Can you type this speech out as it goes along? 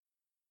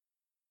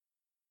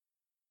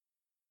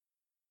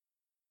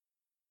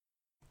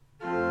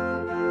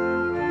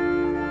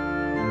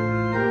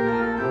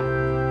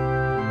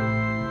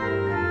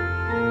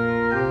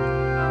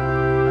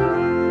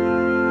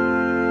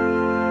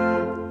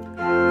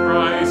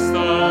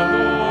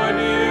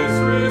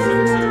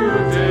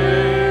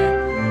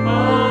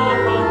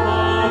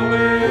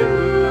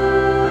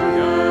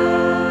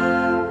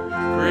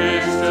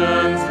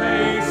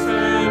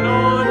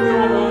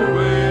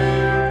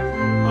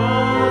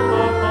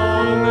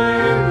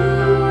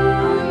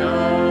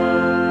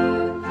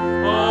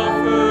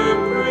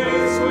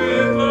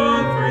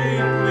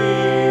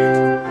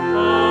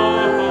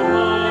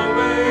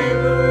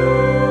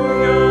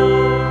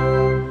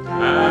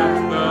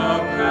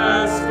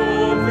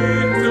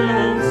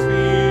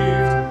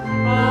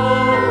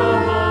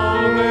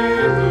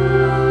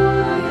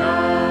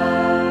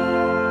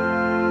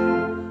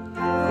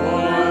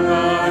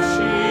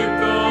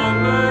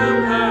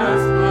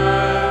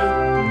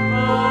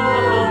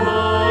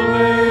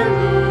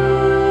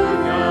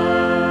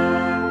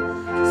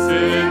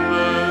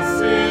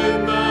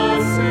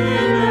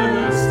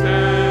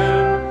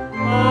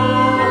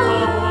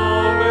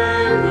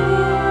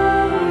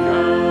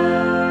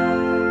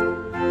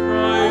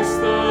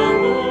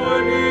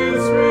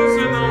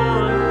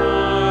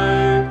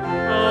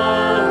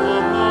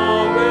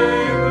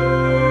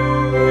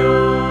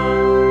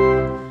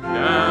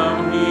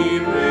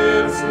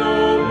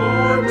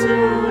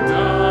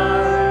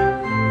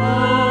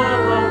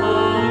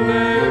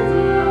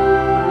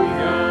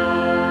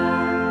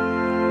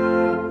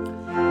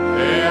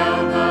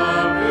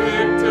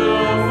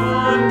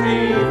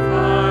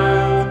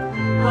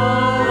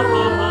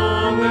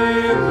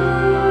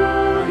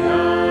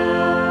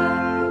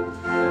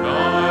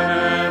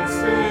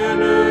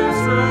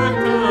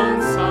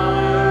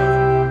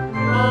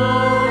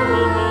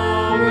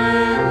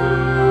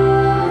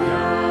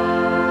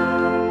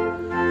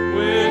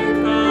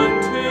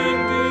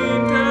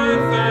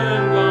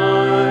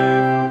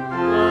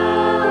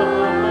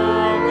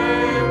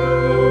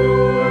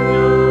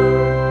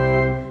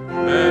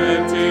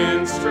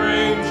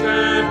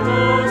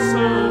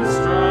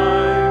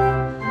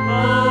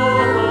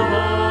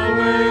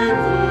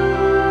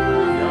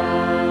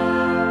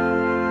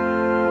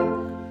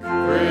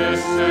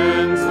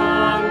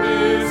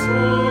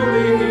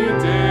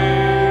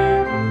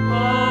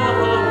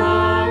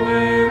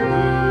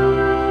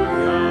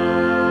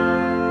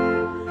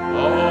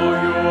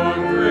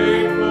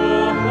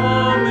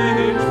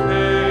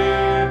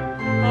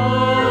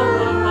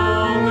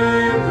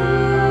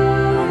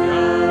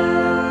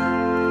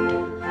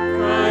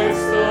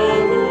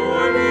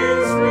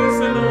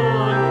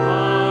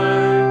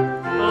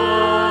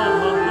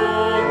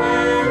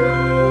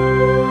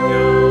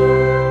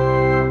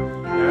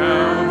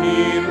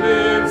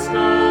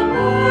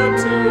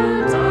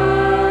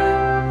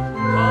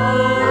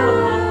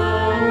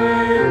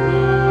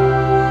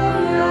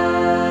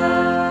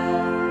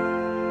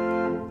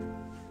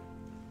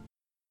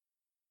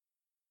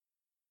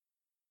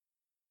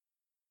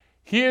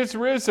He is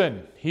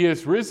risen. He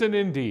is risen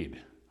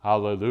indeed.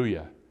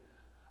 Alleluia.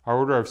 Our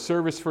order of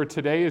service for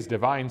today is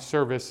Divine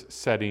Service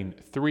Setting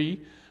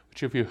 3,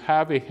 which if you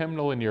have a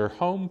hymnal in your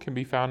home can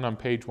be found on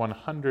page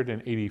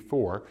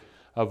 184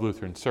 of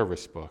Lutheran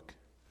Service Book.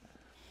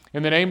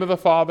 In the name of the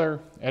Father,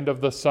 and of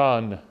the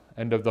Son,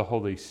 and of the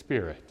Holy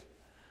Spirit.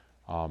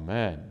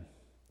 Amen.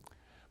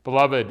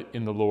 Beloved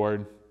in the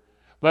Lord,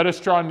 let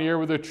us draw near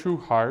with a true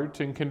heart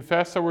and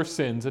confess our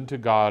sins unto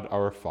God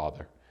our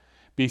Father,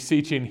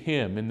 beseeching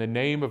Him in the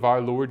name of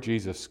our Lord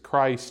Jesus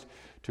Christ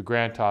to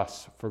grant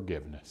us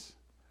forgiveness.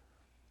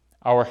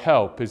 Our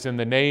help is in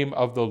the name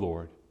of the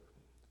Lord,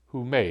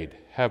 who made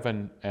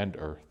heaven and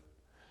earth.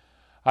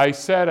 I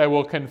said, I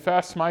will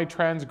confess my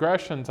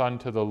transgressions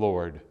unto the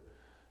Lord,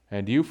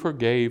 and you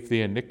forgave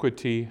the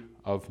iniquity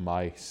of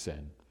my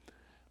sin.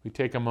 We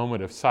take a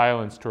moment of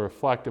silence to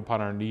reflect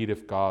upon our need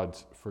of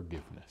God's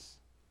forgiveness.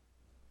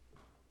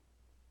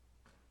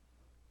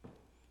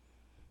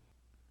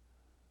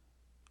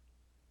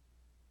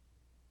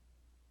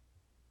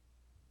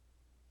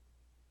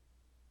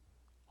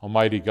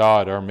 Almighty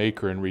God, our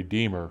Maker and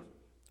Redeemer,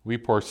 we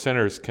poor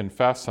sinners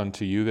confess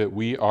unto you that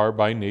we are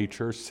by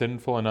nature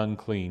sinful and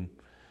unclean,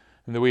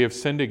 and that we have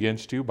sinned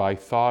against you by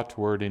thought,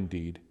 word, and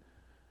deed.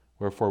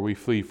 Wherefore we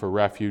flee for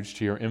refuge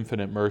to your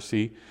infinite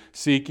mercy,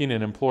 seeking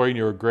and imploring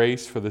your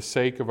grace for the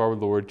sake of our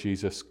Lord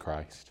Jesus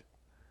Christ.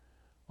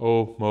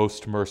 O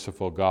most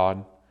merciful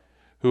God,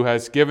 who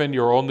has given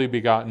your only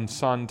begotten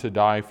Son to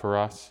die for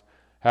us,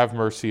 have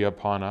mercy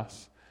upon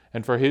us,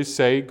 and for his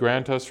sake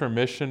grant us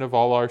remission of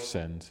all our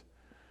sins,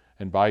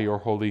 and by your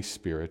Holy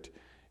Spirit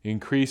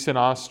increase in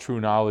us true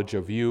knowledge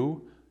of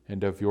you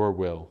and of your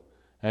will,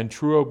 and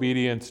true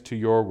obedience to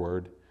your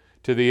word,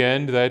 to the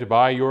end that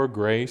by your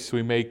grace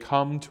we may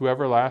come to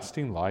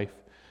everlasting life,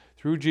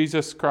 through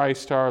Jesus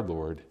Christ our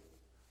Lord.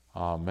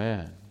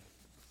 Amen.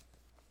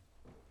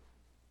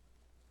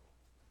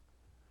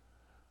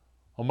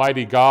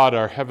 Almighty God,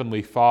 our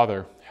heavenly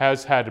Father,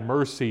 has had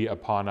mercy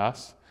upon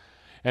us,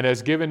 and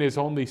has given his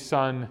only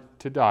Son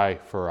to die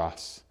for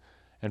us,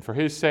 and for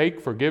his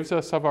sake forgives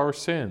us of our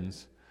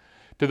sins.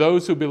 To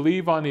those who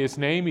believe on his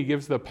name, he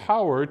gives the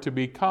power to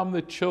become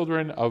the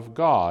children of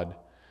God,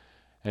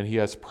 and he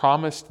has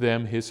promised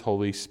them his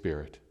Holy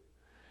Spirit.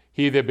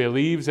 He that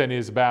believes and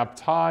is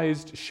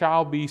baptized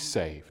shall be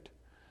saved.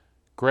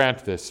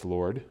 Grant this,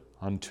 Lord,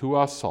 unto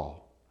us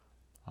all.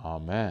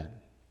 Amen.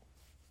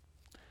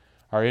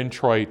 Our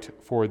introit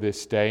for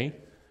this day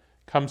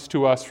comes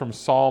to us from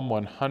Psalm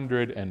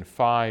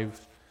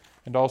 105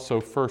 and also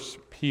 1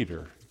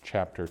 Peter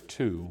chapter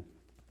 2.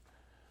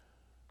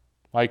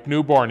 Like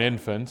newborn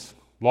infants,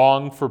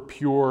 long for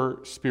pure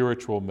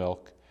spiritual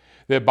milk,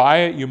 that by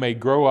it you may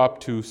grow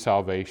up to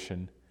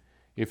salvation,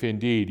 if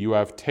indeed you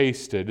have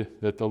tasted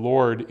that the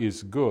Lord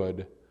is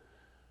good.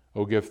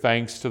 O give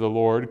thanks to the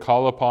Lord,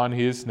 call upon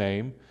his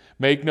name,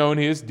 make known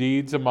his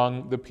deeds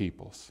among the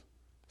peoples.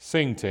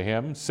 Sing to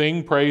him,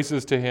 sing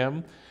praises to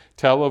him,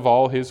 tell of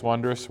all his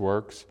wondrous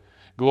works,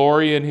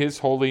 glory in his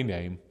holy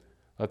name.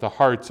 Let the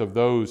hearts of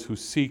those who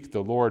seek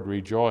the Lord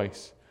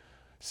rejoice.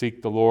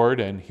 Seek the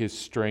Lord and his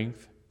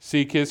strength.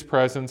 Seek his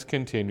presence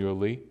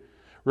continually.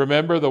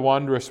 Remember the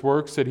wondrous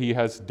works that he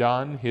has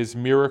done, his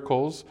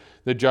miracles,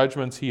 the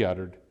judgments he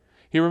uttered.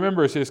 He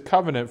remembers his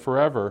covenant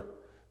forever,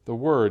 the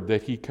word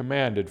that he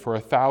commanded for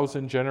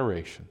 1,000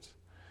 generations.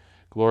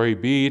 Glory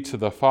be to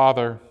the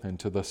Father, and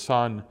to the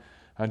Son,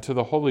 and to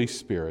the Holy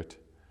Spirit,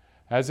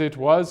 as it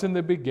was in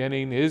the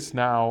beginning, is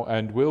now,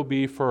 and will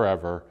be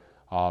forever.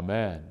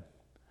 Amen.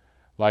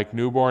 Like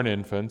newborn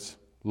infants,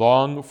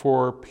 long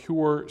for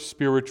pure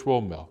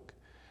spiritual milk,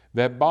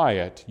 that by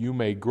it you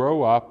may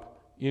grow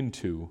up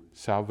into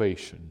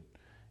salvation,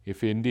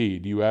 if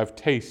indeed you have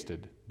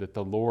tasted that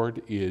the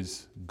Lord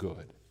is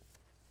good.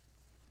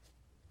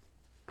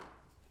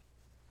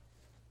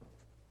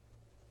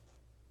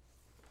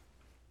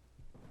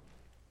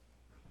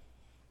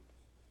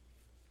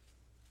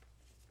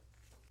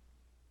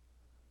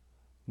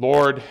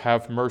 Lord,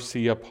 have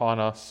mercy upon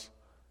us.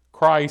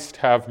 Christ,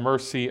 have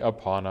mercy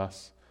upon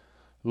us.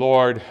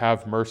 Lord,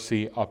 have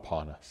mercy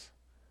upon us.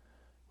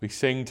 We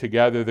sing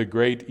together the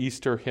great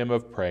Easter hymn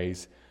of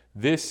praise,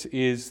 This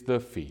is the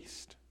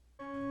Feast.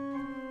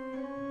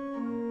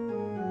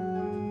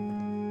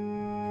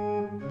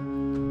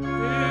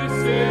 This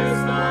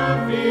is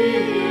the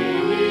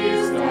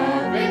feast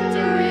of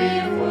victory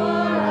for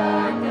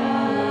our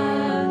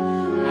God.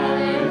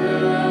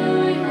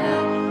 Alleluia,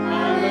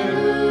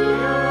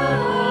 alleluia,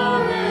 alleluia.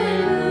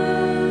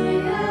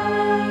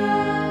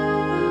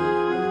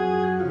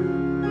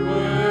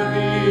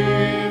 Worthy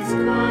is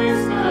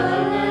Christ the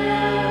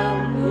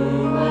Lamb who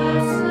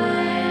was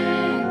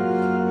slain,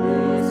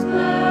 whose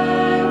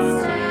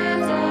blood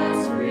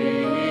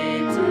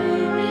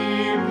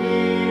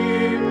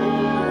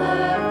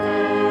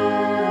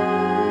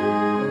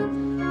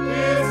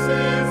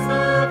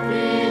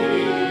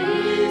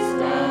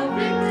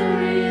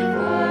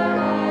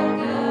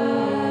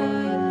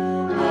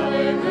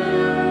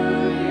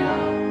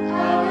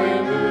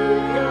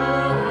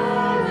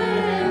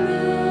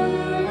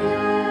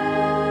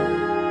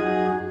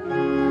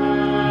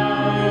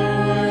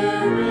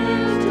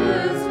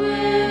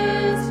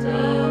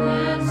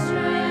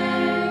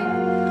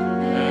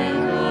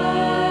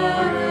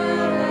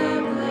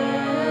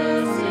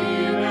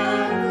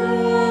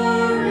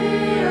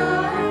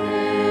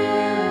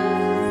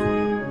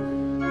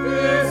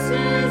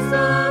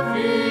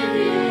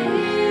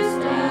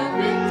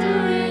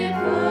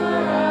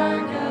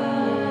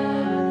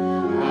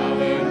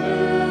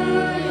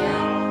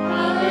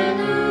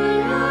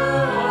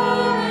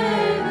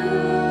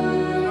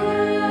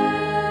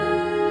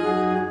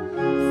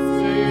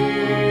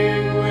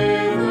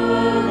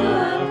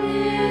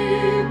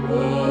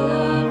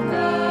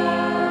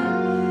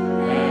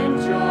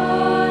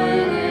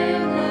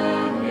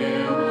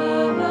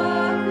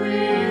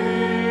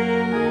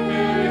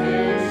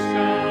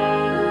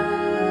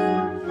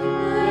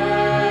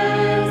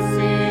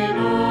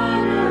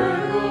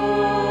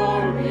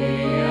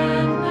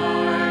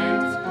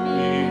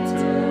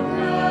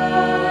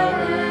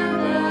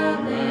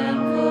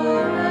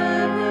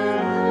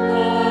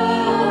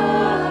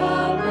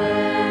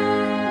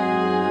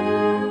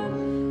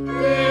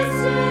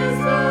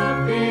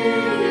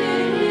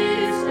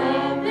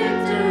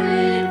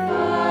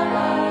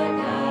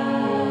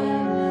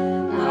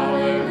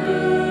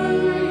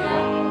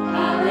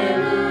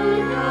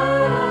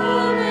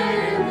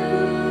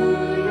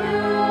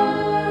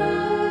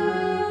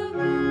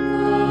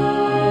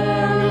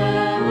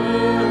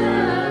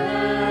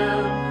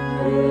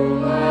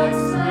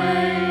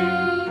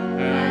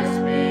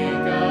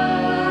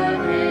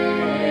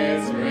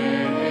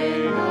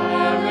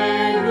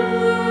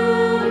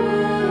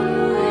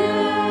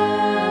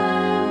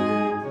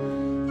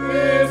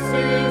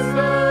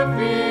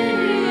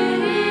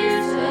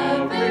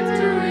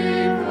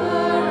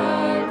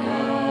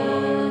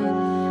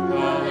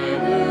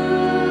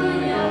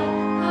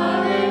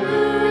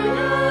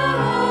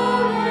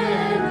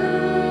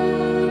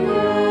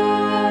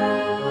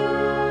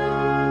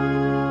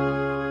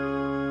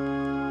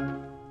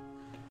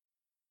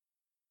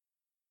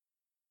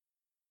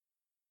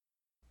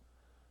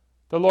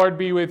The Lord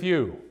be with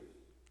you,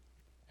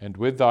 and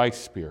with thy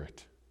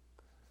spirit.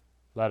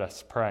 Let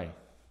us pray.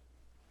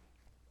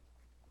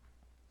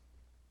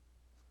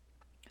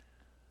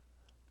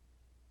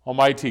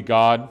 Almighty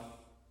God,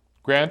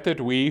 grant that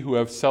we who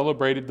have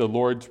celebrated the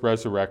Lord's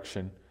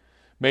resurrection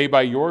may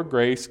by your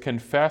grace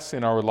confess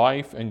in our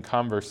life and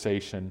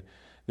conversation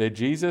that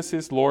Jesus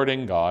is Lord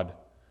and God,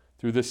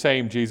 through the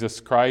same Jesus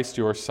Christ,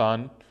 your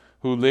Son,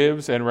 who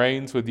lives and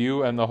reigns with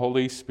you and the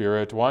Holy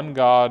Spirit, one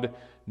God,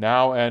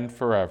 now and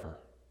forever.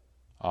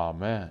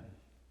 Amen.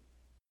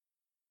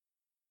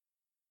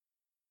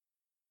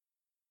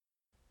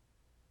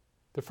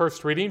 The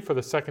first reading for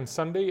the second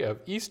Sunday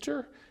of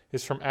Easter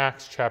is from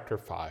Acts chapter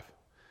 5.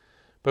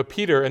 But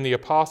Peter and the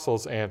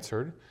apostles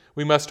answered,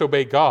 "We must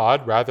obey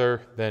God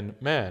rather than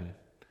men.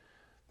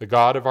 The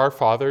God of our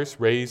fathers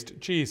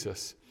raised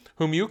Jesus,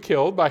 whom you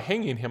killed by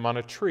hanging him on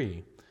a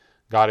tree.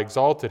 God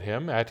exalted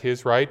him at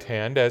his right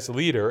hand as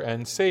leader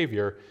and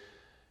Savior,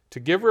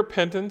 to give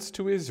repentance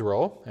to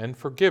Israel and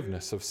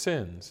forgiveness of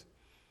sins.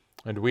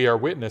 And we are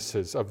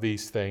witnesses of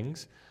these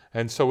things,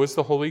 and so is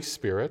the Holy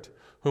Spirit,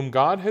 whom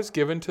God has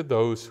given to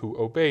those who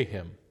obey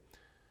him."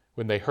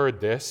 When they heard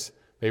this,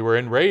 they were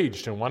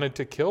enraged and wanted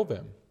to kill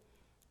them.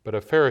 But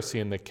a Pharisee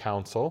in the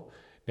council,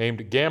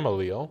 named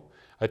Gamaliel,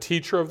 a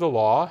teacher of the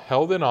law,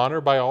 held in honor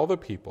by all the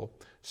people,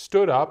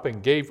 stood up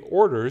and gave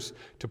orders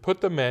to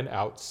put the men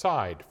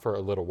outside for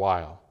a little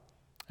while.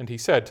 And he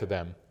said to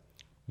them,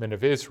 "Men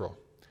of Israel,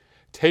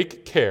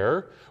 take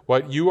care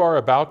what you are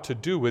about to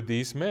do with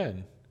these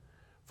men.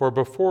 For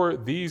before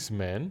these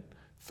men,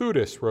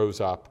 Theudas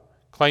rose up,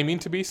 claiming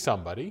to be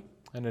somebody,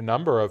 and a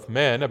number of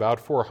men, about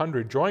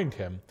 400, joined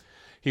him.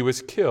 He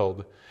was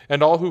killed,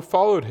 and all who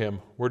followed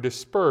him were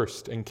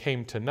dispersed and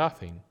came to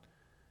nothing.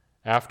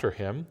 After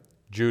him,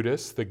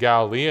 Judas the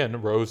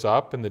Galilean rose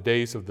up in the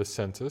days of the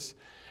census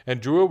and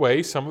drew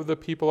away some of the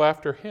people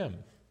after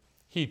him.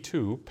 He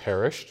too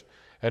perished,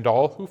 and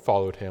all who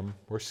followed him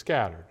were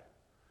scattered.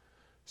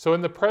 So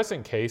in the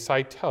present case,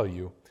 I tell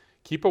you,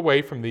 keep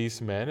away from these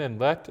men and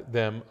let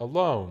them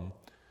alone.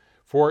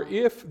 For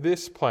if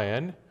this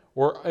plan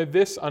or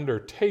this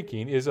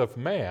undertaking is of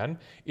man,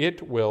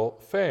 it will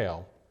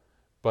fail.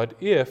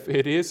 But if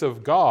it is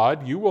of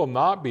God, you will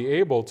not be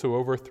able to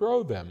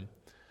overthrow them.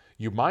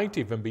 You might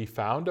even be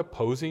found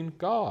opposing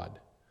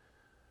God."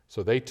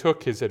 So they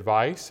took his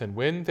advice, and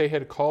when they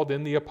had called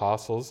in the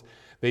apostles,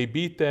 they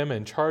beat them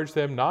and charged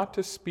them not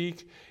to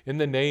speak in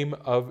the name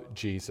of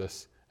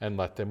Jesus, and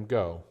let them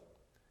go.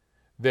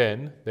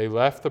 Then they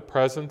left the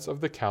presence of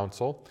the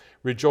council,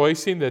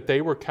 rejoicing that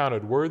they were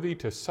counted worthy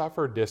to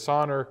suffer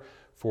dishonor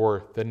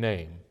for the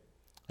name.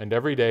 And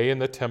every day in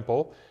the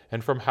temple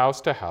and from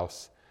house to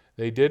house,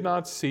 they did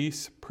not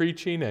cease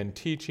preaching and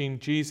teaching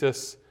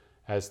Jesus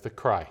as the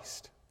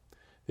Christ.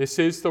 This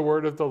is the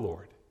word of the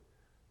Lord.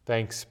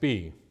 Thanks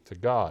be to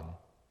God.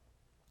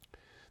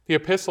 The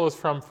epistle is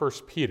from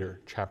 1 Peter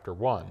chapter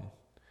 1.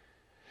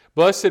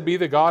 Blessed be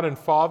the God and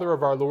Father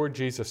of our Lord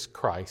Jesus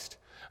Christ.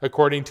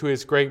 According to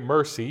his great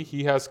mercy,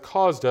 he has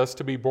caused us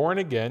to be born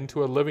again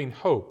to a living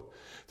hope,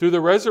 through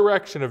the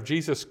resurrection of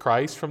Jesus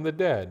Christ from the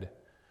dead,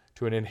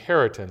 to an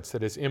inheritance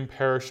that is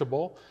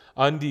imperishable,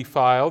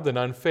 undefiled, and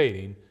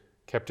unfading,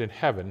 kept in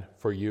heaven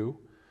for you,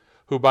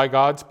 who by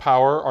God's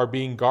power are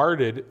being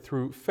guarded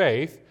through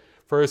faith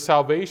for a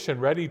salvation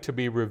ready to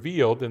be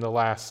revealed in the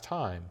last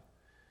time.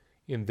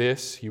 In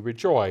this you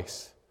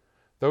rejoice,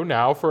 though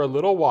now for a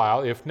little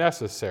while, if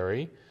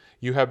necessary,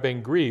 you have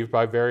been grieved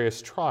by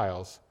various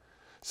trials,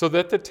 so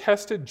that the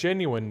tested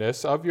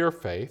genuineness of your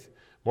faith,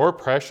 more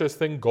precious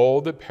than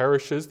gold that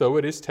perishes though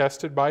it is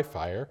tested by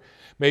fire,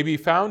 may be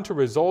found to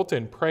result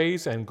in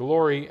praise and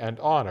glory and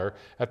honor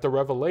at the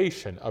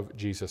revelation of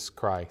Jesus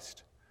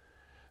Christ.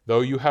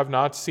 Though you have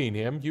not seen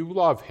him, you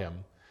love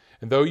him,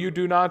 and though you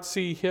do not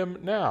see him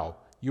now,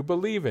 you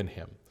believe in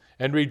him,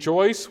 and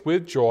rejoice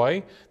with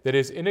joy that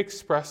is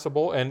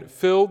inexpressible and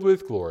filled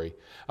with glory,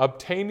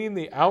 obtaining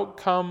the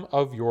outcome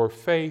of your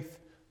faith,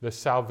 the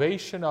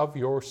salvation of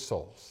your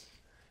souls.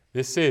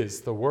 This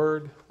is the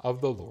word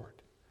of the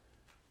Lord.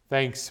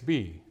 Thanks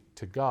be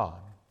to God.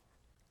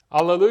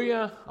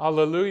 Alleluia,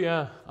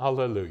 alleluia,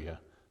 alleluia.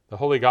 The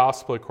Holy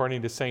Gospel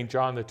according to St.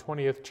 John, the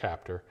 20th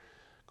chapter.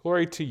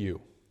 Glory to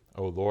you,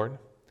 O Lord.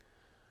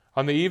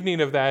 On the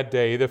evening of that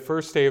day, the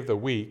first day of the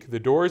week, the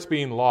doors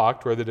being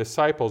locked where the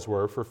disciples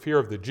were for fear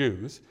of the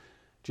Jews,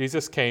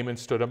 Jesus came and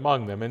stood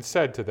among them and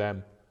said to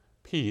them,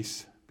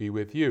 "Peace be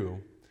with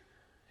you."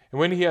 And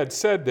when he had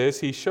said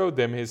this, he showed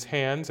them his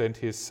hands and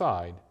his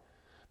side.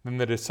 Then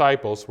the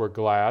disciples were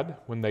glad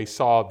when they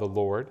saw the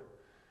Lord.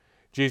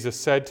 Jesus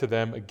said to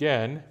them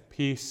again,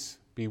 "Peace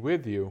be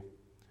with you.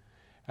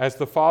 As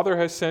the Father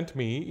has sent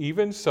me,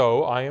 even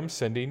so I am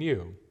sending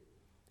you."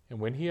 And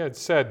when he had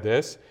said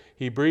this,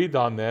 he breathed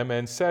on them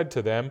and said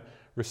to them,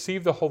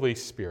 "Receive the Holy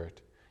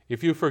Spirit.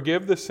 If you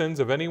forgive the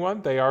sins of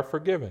anyone, they are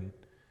forgiven.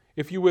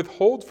 If you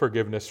withhold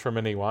forgiveness from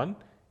anyone,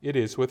 it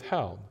is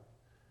withheld."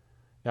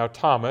 Now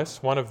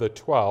Thomas, one of the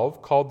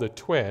 12, called the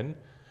twin,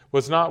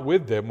 was not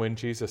with them when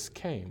Jesus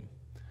came.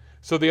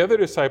 So the other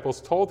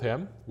disciples told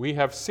him, "We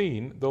have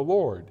seen the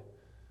Lord."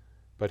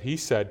 But he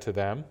said to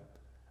them,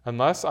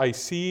 "Unless I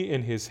see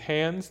in his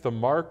hands the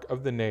mark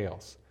of the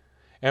nails,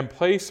 and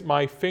place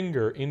my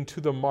finger into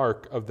the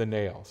mark of the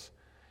nails,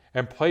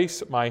 and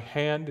place my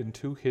hand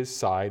into his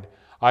side,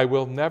 I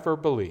will never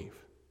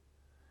believe."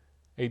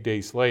 8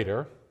 days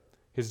later,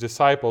 his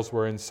disciples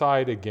were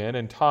inside again,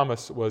 and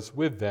Thomas was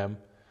with them.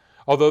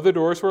 Although the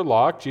doors were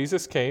locked,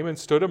 Jesus came and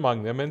stood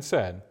among them and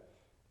said,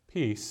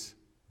 "Peace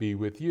be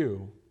with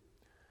you."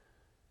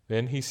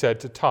 Then he said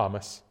to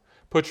Thomas,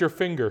 "Put your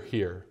finger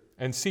here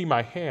and see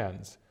my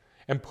hands,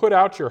 and put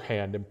out your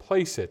hand and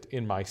place it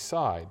in my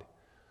side.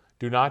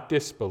 Do not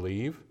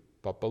disbelieve,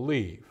 but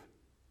believe."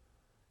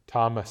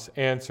 Thomas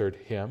answered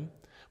him,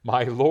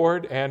 "My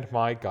Lord and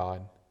my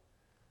God."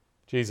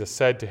 Jesus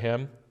said to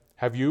him,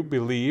 "Have you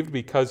believed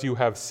because you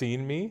have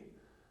seen me?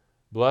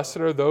 Blessed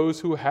are those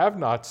who have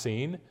not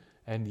seen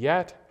and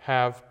yet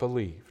have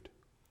believed."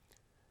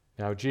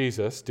 Now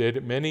Jesus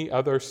did many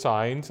other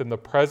signs in the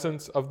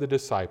presence of the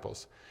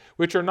disciples,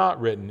 which are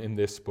not written in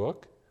this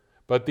book,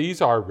 but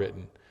these are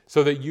written,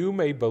 so that you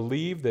may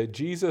believe that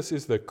Jesus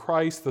is the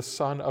Christ, the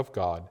Son of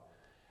God,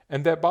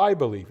 and that by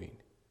believing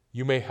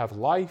you may have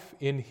life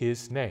in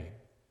his name.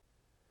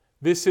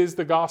 This is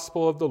the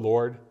gospel of the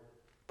Lord.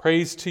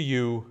 Praise to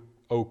you,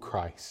 O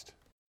Christ.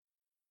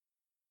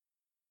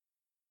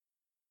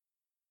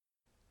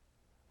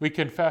 We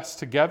confess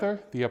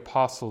together the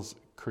Apostles'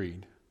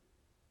 Creed.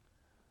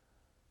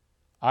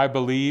 I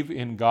believe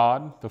in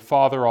God, the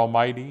Father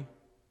Almighty,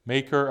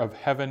 maker of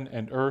heaven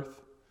and earth,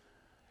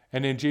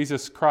 and in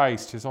Jesus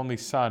Christ, his only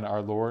Son,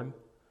 our Lord,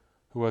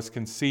 who was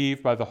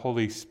conceived by the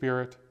Holy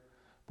Spirit,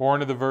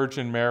 born of the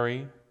Virgin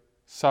Mary,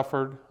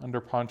 suffered under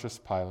Pontius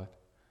Pilate,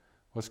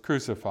 was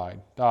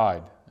crucified,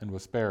 died, and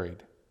was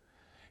buried.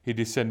 He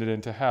descended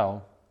into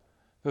hell.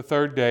 The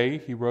third day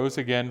he rose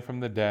again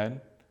from the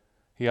dead.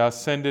 He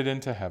ascended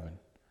into heaven,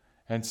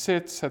 and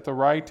sits at the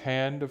right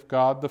hand of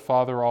God the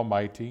Father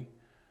Almighty.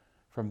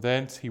 From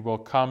thence he will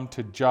come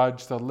to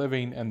judge the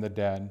living and the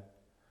dead.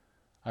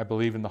 I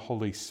believe in the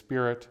Holy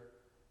Spirit,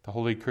 the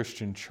holy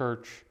Christian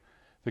Church,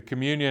 the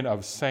communion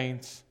of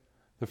saints,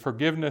 the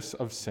forgiveness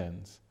of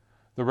sins,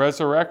 the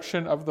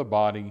resurrection of the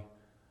body,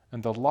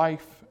 and the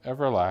life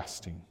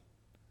everlasting.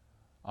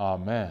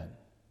 Amen.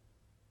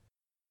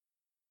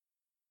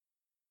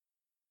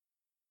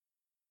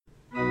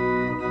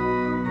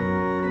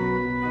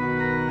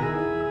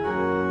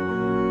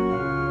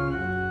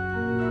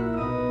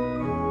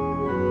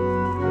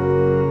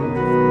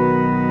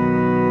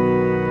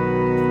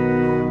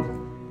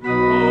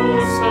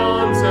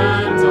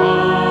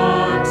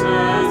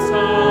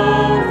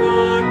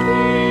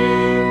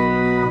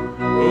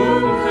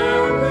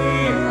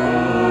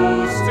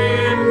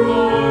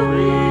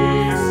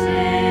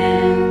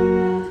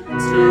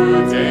 To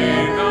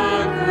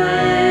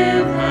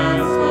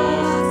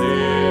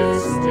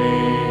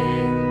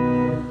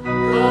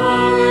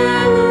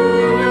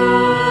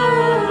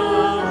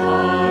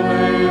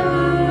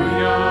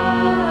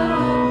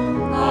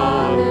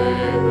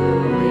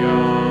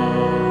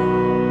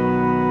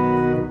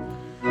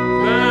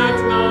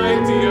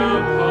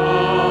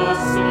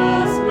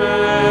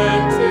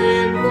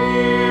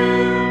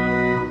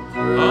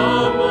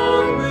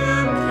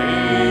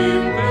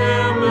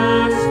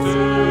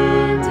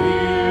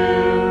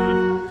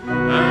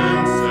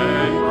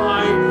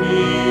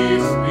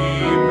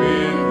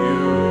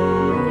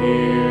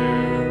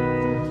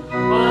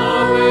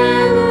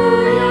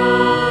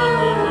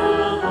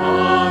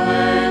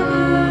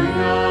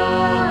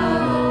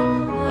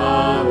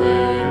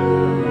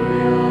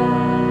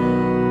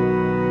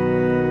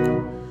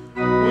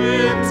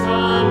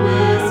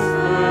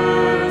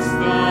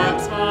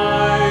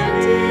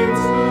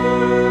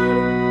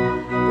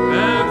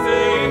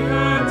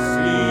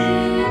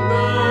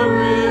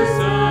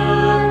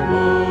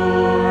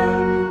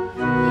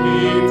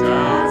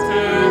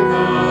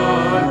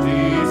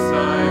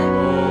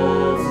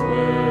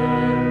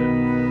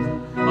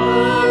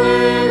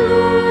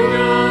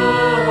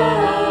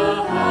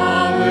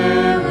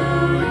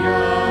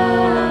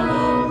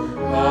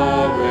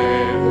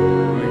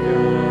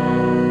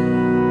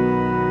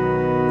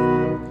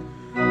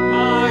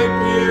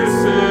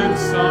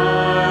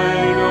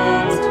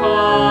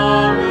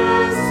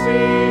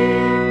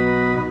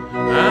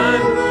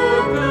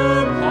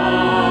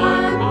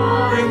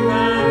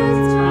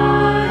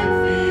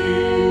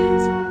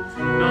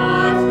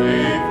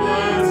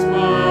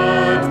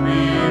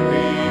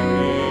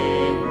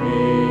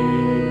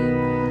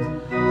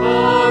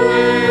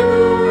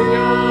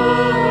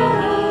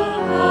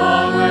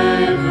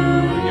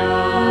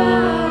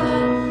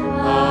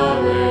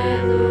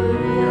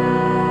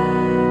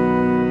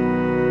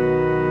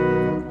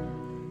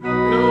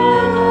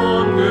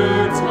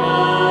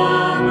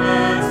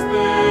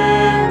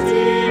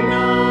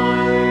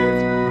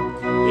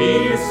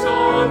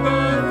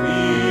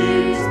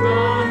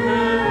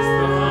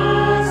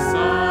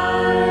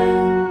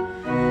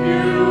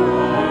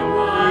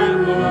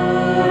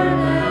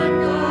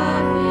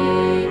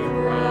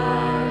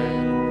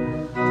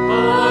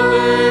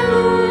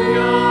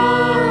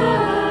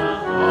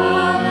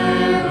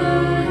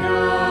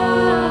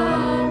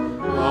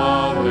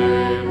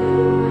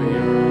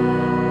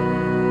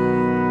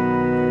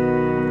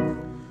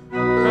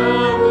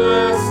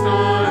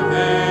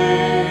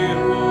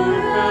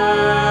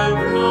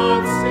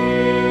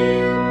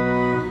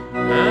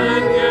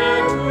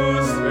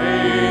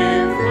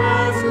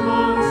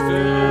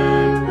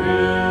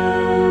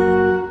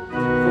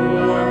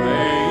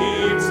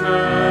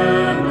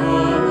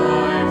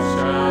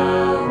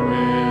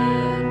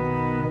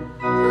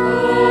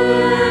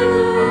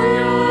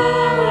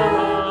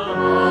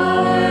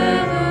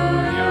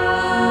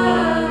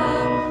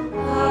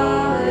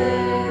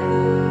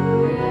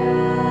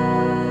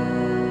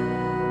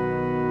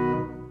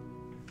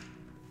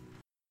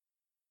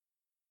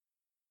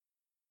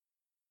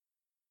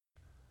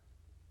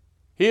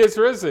He is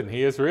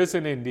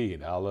risen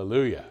indeed.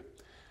 Hallelujah.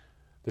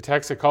 The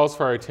text that calls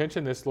for our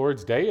attention this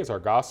Lord's Day is our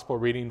gospel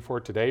reading for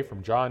today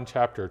from John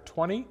chapter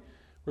 20,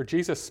 where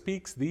Jesus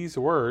speaks these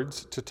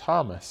words to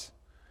Thomas.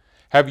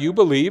 Have you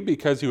believed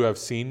because you have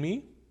seen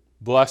me?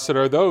 Blessed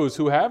are those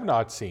who have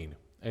not seen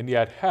and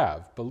yet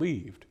have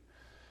believed.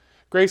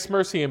 Grace,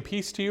 mercy, and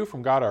peace to you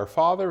from God our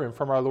Father and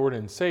from our Lord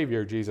and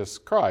Savior, Jesus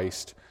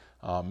Christ.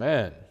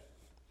 Amen.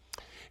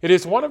 It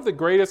is one of the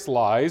greatest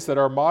lies that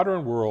our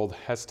modern world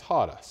has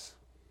taught us.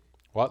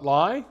 What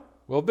lie?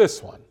 Well,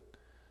 this one.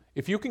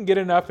 If you can get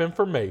enough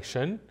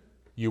information,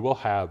 you will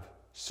have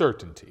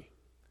certainty.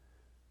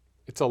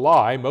 It's a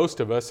lie most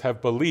of us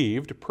have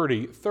believed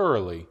pretty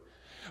thoroughly.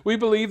 We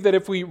believe that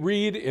if we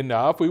read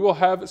enough, we will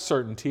have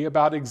certainty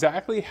about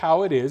exactly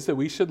how it is that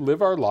we should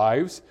live our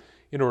lives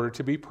in order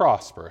to be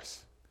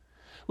prosperous.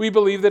 We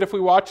believe that if we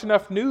watch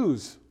enough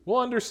news, we'll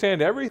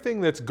understand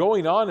everything that's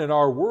going on in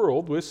our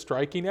world with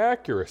striking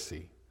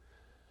accuracy.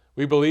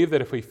 We believe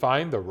that if we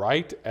find the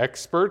right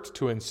expert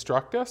to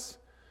instruct us,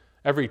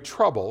 every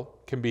trouble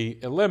can be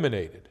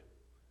eliminated.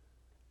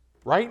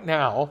 Right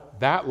now,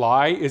 that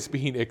lie is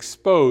being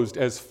exposed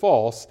as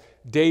false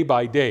day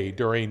by day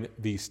during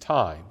these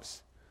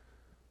times.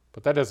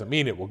 But that doesn't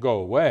mean it will go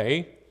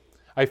away.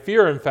 I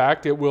fear, in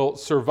fact, it will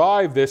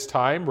survive this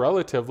time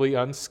relatively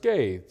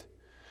unscathed.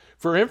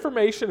 For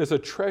information is a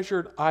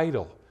treasured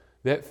idol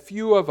that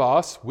few of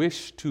us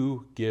wish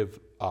to give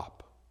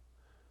up.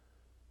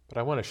 But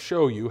I want to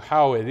show you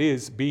how it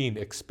is being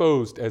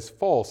exposed as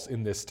false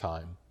in this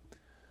time.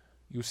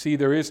 You see,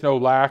 there is no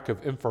lack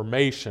of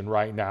information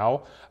right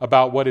now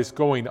about what is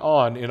going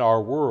on in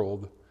our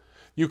world.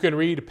 You can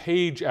read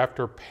page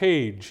after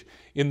page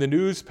in the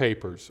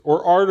newspapers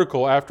or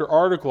article after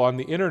article on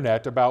the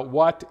internet about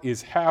what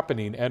is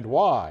happening and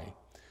why.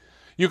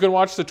 You can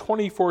watch the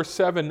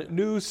 24/7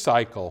 news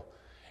cycle,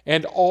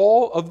 and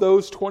all of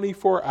those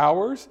 24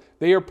 hours,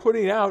 they are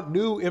putting out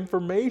new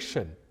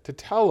information to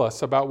tell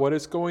us about what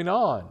is going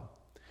on.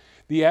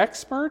 The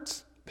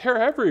experts, they're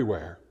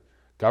everywhere.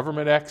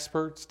 Government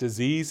experts,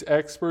 disease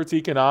experts,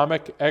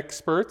 economic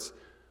experts,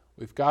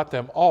 we've got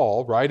them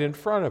all right in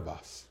front of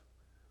us.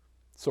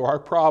 So our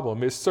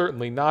problem is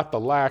certainly not the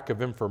lack of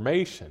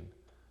information.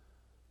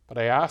 But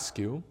I ask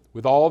you,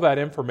 with all that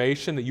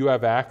information that you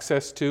have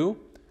access to,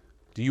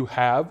 do you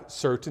have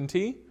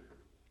certainty?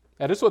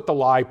 That is what the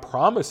lie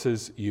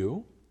promises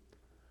you.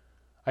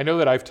 I know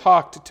that I've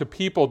talked to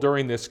people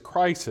during this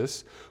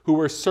crisis who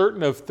were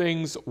certain of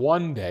things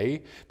one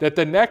day that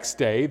the next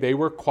day they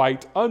were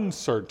quite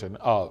uncertain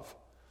of.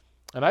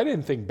 And I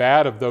didn't think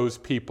bad of those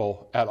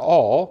people at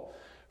all,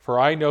 for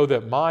I know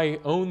that my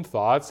own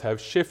thoughts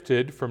have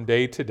shifted from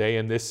day to day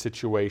in this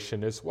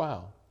situation as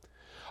well.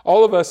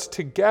 All of us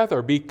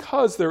together,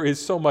 because there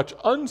is so much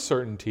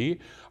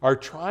uncertainty, are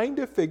trying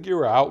to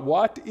figure out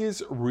what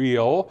is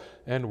real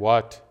and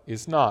what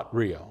is not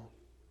real.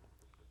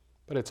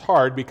 But it's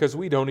hard because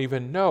we don't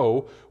even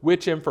know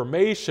which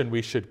information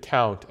we should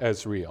count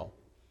as real.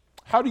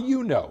 How do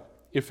you know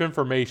if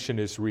information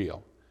is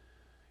real?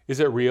 Is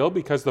it real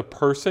because the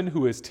person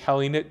who is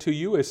telling it to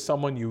you is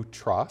someone you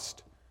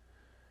trust?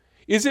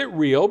 Is it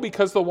real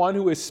because the one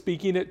who is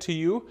speaking it to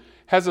you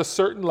has a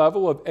certain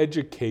level of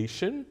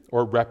education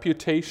or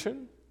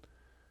reputation?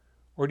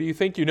 Or do you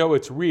think you know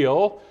it's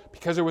real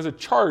because there was a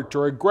chart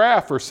or a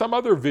graph or some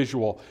other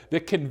visual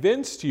that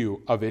convinced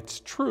you of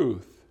its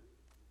truth?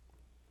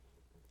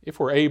 If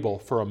we're able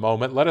for a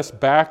moment, let us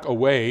back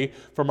away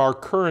from our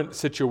current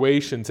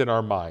situations in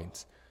our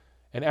minds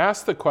and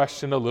ask the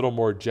question a little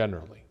more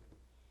generally.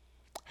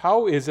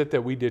 How is it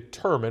that we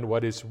determine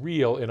what is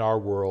real in our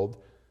world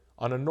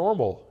on a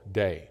normal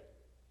day?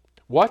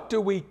 What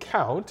do we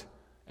count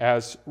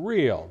as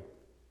real?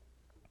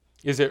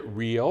 Is it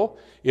real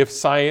if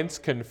science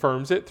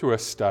confirms it through a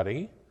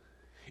study?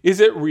 Is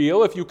it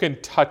real if you can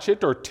touch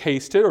it or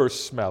taste it or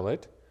smell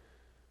it?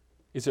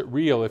 Is it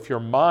real if your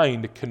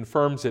mind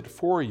confirms it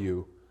for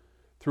you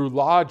through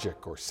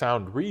logic or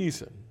sound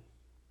reason?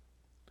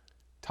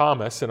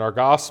 Thomas, in our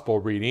gospel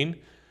reading,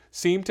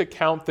 seemed to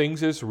count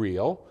things as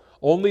real,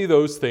 only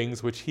those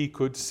things which he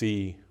could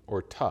see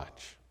or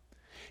touch.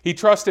 He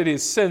trusted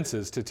his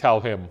senses to tell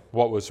him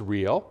what was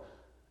real,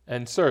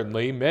 and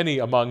certainly many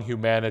among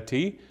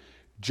humanity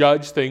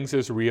judge things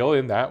as real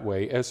in that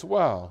way as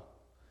well.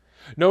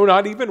 No,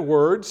 not even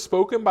words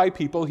spoken by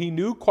people he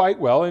knew quite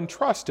well and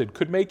trusted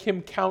could make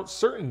him count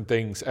certain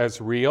things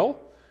as real,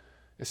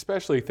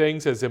 especially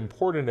things as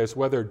important as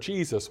whether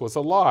Jesus was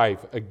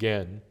alive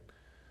again.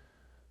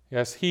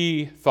 Yes,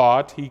 he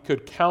thought he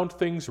could count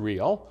things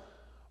real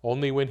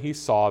only when he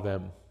saw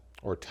them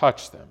or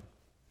touched them.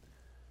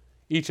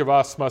 Each of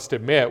us must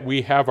admit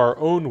we have our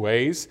own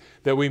ways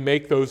that we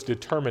make those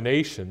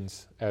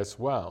determinations as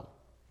well.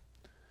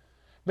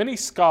 Many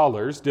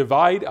scholars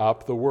divide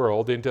up the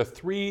world into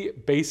three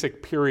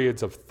basic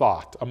periods of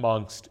thought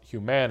amongst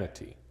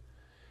humanity.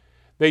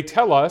 They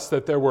tell us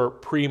that there were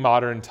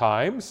pre-modern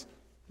times,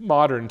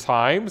 modern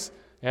times,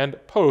 and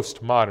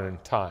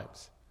postmodern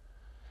times.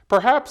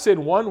 Perhaps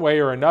in one way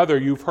or another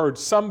you've heard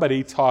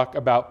somebody talk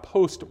about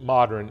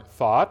postmodern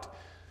thought,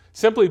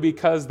 simply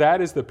because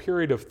that is the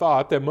period of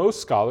thought that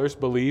most scholars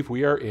believe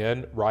we are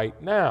in right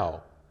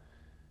now.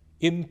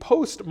 In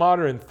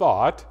postmodern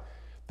thought,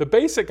 the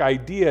basic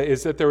idea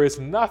is that there is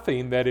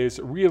nothing that is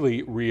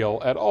really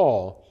real at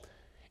all.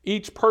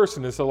 Each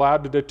person is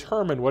allowed to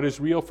determine what is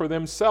real for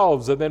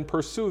themselves and then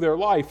pursue their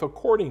life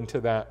according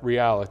to that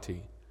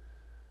reality.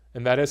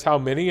 And that is how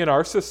many in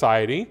our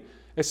society,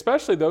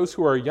 especially those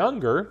who are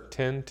younger,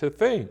 tend to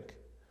think.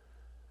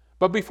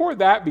 But before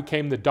that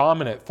became the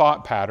dominant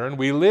thought pattern,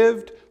 we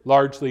lived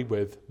largely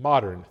with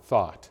modern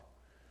thought.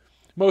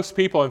 Most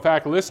people, in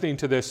fact, listening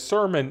to this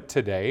sermon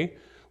today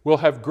will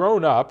have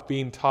grown up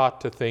being taught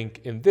to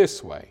think in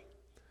this way.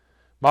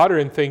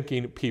 Modern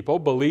thinking people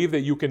believe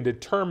that you can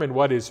determine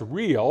what is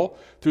real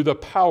through the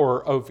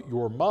power of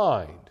your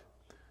mind.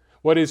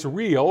 What is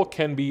real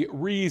can be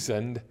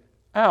reasoned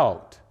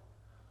out.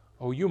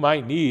 Oh, you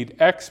might need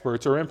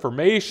experts or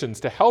informations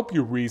to help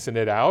you reason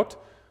it out,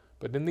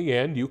 but in the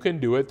end, you can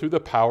do it through the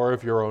power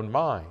of your own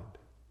mind.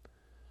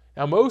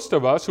 Now, most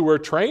of us who are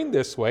trained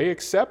this way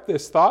accept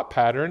this thought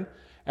pattern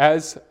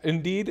as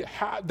indeed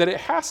that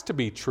it has to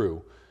be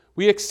true.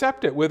 We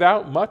accept it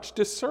without much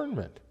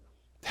discernment.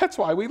 That's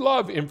why we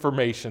love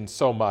information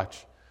so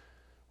much.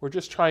 We're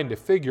just trying to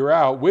figure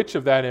out which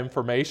of that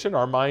information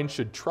our mind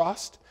should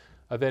trust,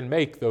 and then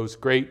make those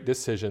great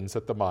decisions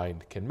that the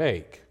mind can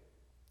make.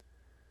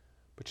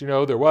 But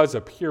there was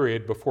a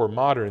period before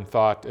modern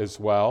thought as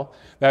well.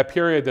 That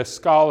period the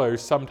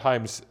scholars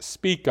sometimes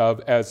speak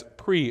of as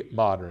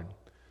pre-modern.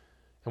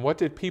 And what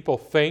did people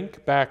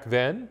think back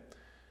then?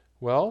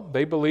 Well,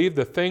 they believed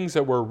the things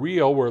that were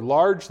real were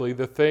largely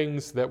the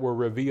things that were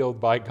revealed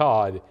by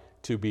God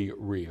to be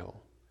real.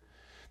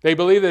 They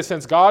believed that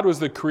since God was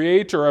the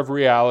creator of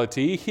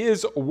reality,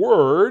 His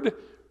Word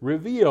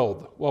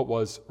revealed what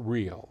was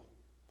real.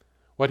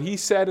 What He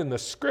said in the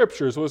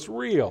Scriptures was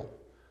real.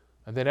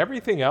 And then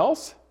everything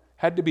else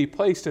had to be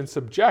placed in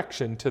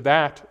subjection to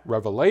that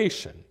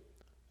revelation.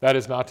 That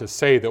is not to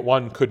say that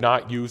one could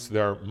not use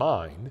their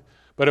mind,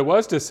 but it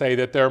was to say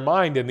that their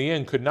mind in the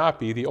end could not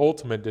be the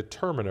ultimate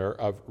determiner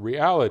of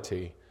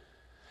reality.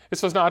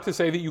 This was not to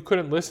say that you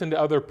couldn't listen to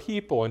other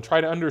people and try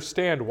to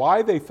understand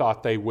why they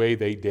thought the way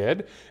they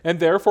did, and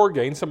therefore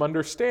gain some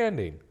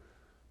understanding.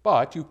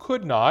 But you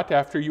could not,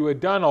 after you had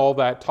done all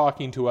that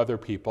talking to other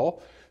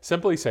people,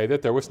 simply say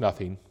that there was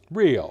nothing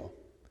real.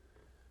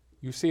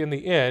 You see, in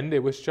the end,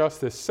 it was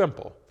just this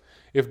simple.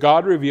 If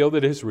God revealed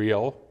it is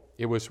real,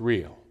 it was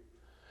real.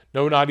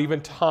 No, not even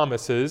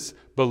Thomas's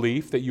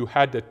belief that you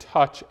had to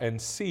touch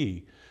and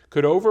see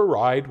could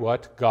override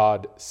what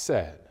God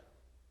said.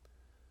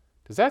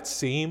 Does that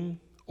seem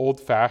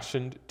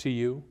old-fashioned to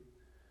you?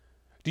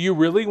 Do you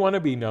really want to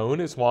be known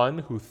as one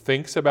who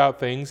thinks about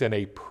things in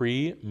a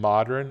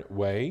pre-modern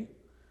way?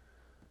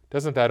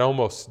 Doesn't that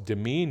almost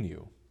demean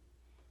you?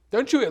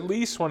 Don't you at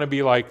least want to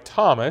be like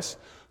Thomas,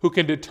 who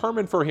can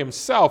determine for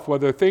himself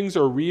whether things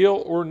are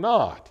real or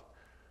not,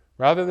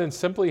 rather than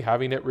simply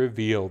having it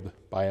revealed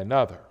by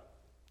another?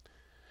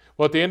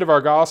 Well, at the end of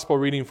our gospel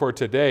reading for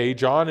today,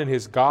 John in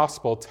his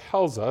gospel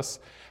tells us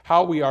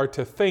how we are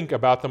to think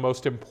about the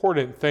most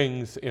important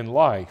things in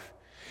life.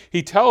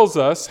 He tells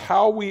us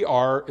how we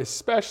are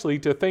especially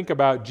to think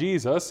about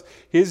Jesus,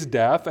 His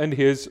death, and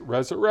His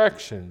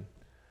resurrection.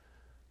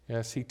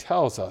 Yes, he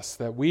tells us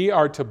that we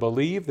are to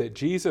believe that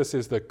Jesus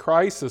is the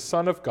Christ, the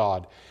Son of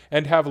God,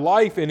 and have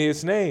life in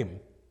His name.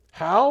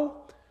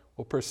 How?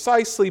 Well,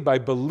 precisely by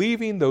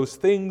believing those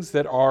things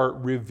that are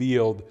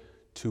revealed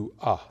to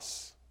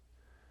us.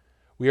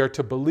 We are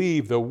to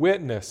believe the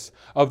witness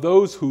of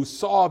those who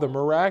saw the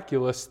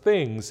miraculous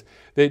things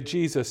that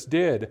Jesus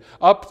did,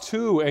 up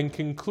to and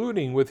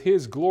concluding with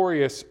His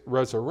glorious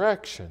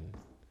resurrection.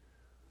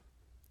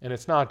 And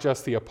it's not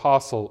just the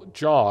Apostle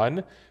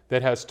John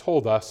that has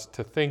told us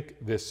to think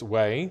this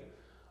way.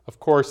 Of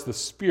course, the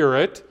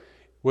Spirit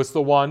was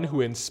the one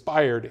who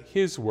inspired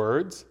his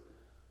words,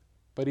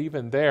 but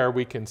even there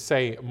we can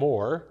say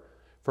more,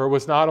 for it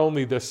was not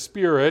only the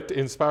Spirit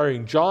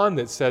inspiring John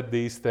that said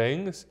these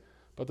things,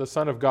 but the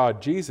Son of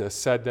God, Jesus,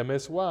 said them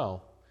as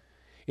well.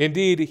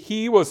 Indeed,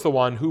 He was the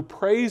one who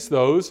praised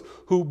those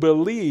who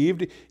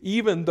believed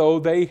even though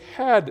they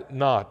had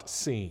not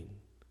seen.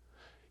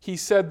 He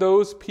said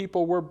those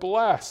people were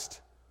blessed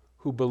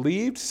who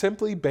believed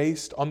simply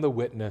based on the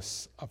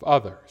witness of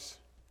others.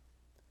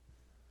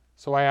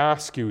 So I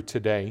ask you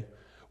today,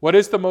 what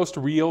is the most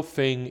real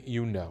thing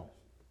you know?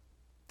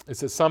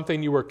 Is it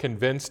something you were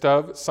convinced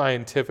of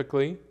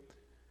scientifically?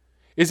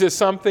 Is it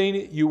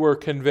something you were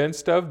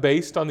convinced of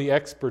based on the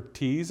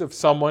expertise of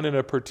someone in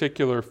a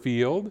particular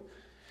field?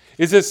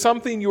 Is it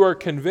something you are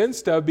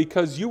convinced of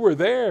because you were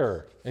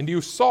there and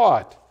you saw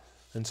it,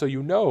 and so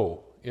you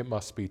know it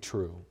must be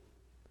true?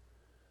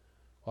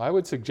 Well, I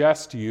would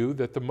suggest to you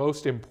that the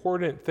most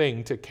important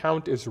thing to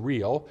count as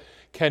real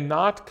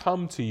cannot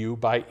come to you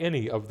by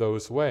any of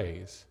those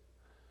ways.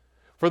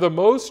 For the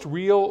most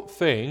real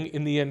thing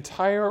in the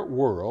entire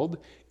world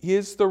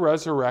is the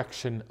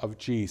resurrection of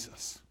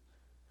Jesus.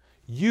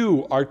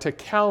 You are to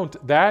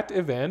count that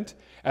event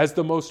as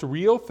the most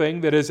real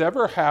thing that has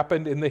ever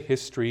happened in the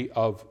history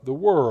of the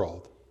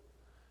world.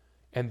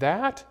 And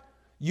that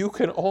you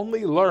can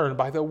only learn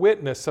by the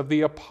witness of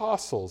the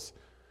apostles,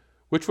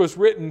 which was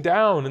written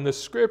down in the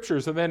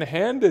Scriptures and then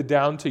handed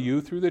down to you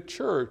through the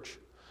church.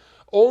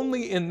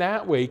 Only in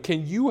that way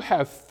can you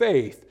have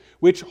faith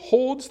which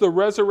holds the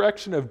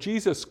resurrection of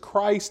Jesus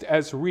Christ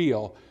as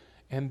real,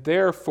 and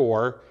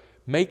therefore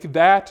make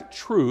that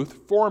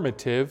truth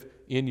formative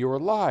in your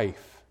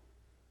life.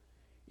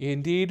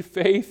 Indeed,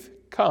 faith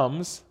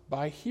comes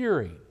by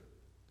hearing.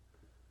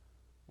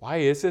 Why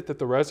is it that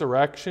the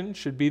resurrection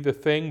should be the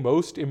thing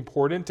most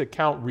important to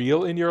count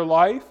real in your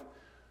life?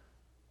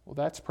 Well,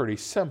 that's pretty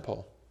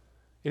simple.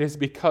 It is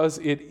because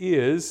it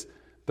is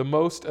the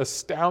most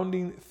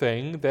astounding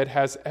thing that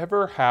has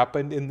ever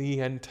happened in the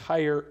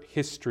entire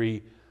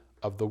history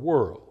of the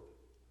world.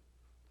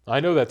 I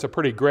know that's a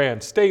pretty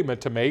grand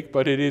statement to make,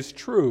 but it is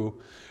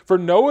true. For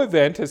no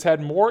event has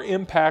had more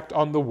impact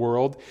on the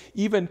world,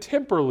 even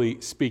temporally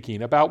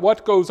speaking, about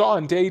what goes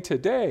on day to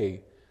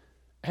day.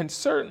 And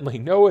certainly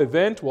no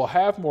event will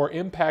have more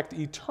impact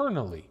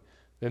eternally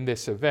than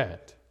this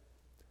event.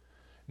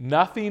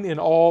 Nothing in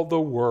all the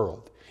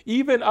world,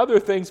 even other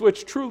things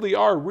which truly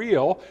are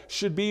real,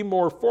 should be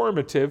more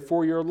formative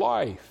for your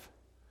life.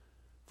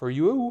 For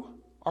you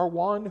are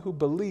one who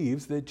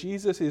believes that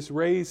Jesus is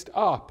raised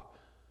up.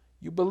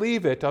 You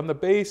believe it on the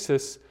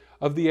basis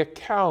of the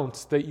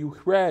accounts that you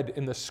read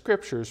in the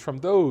Scriptures from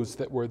those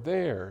that were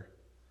there.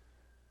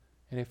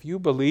 And if you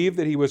believe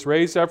that he was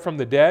raised up from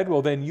the dead,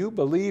 well, then you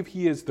believe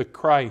he is the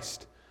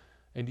Christ,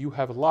 and you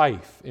have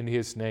life in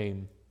his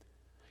name.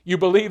 You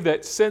believe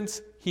that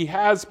since he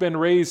has been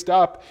raised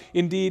up,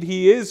 indeed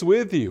he is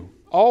with you,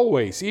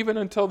 always, even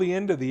until the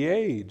end of the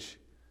age.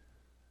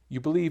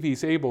 You believe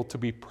he's able to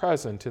be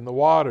present in the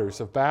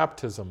waters of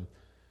baptism,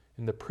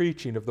 in the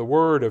preaching of the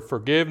word of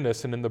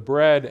forgiveness, and in the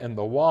bread and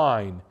the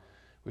wine,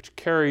 which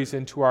carries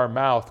into our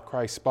mouth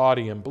Christ's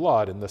body and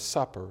blood in the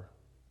supper.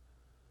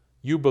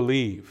 You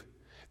believe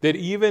that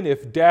even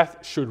if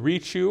death should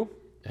reach you,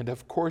 and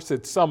of course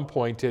at some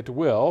point it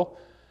will,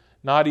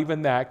 not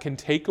even that can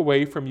take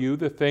away from you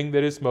the thing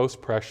that is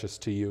most precious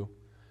to you.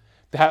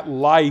 That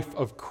life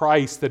of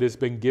Christ that has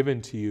been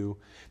given to you.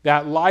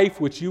 That life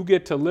which you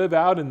get to live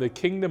out in the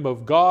kingdom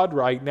of God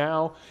right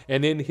now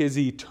and in his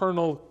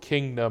eternal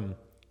kingdom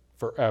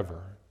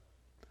forever.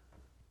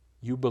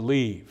 You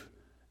believe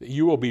that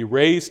you will be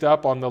raised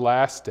up on the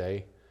last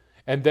day,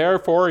 and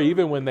therefore,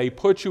 even when they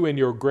put you in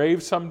your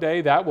grave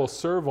someday, that will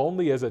serve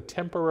only as a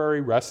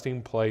temporary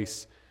resting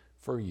place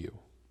for you.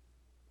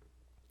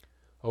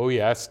 Oh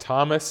yes,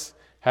 Thomas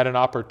had an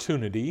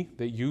opportunity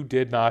that you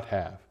did not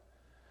have.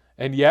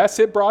 And yes,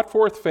 it brought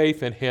forth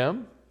faith in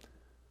him.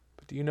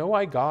 But do you know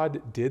why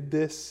God did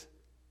this?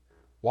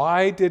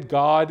 Why did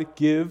God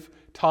give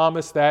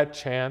Thomas that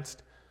chance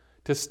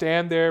to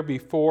stand there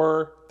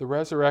before the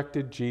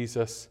resurrected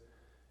Jesus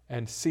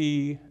and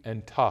see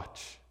and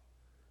touch?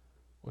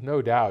 Well,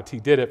 no doubt he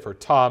did it for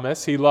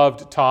Thomas. He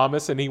loved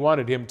Thomas and he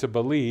wanted him to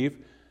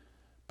believe,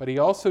 but he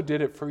also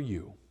did it for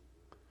you.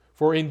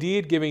 For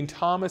indeed, giving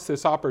Thomas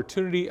this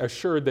opportunity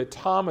assured that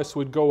Thomas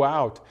would go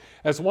out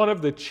as one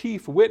of the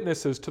chief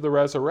witnesses to the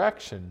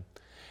resurrection.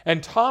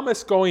 And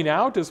Thomas going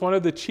out as one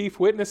of the chief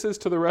witnesses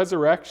to the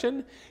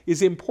resurrection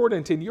is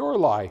important in your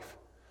life.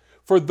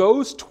 For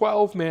those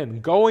 12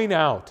 men going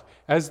out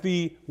as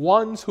the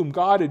ones whom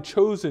God had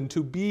chosen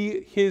to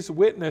be his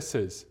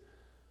witnesses,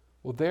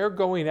 well, their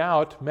going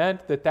out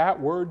meant that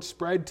that word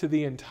spread to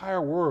the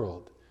entire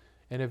world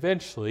and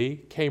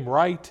eventually came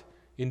right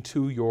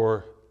into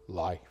your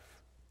life.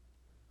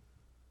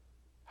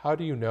 How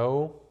do you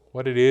know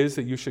what it is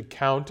that you should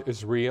count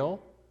as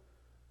real?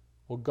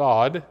 Well,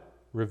 God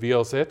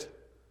reveals it,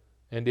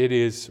 and it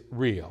is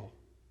real.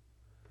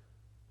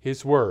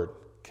 His word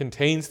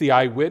contains the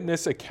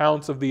eyewitness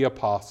accounts of the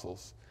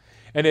apostles,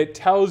 and it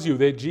tells you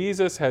that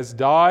Jesus has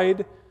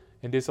died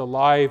and is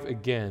alive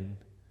again.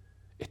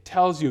 It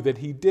tells you that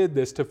he did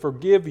this to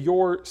forgive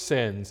your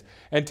sins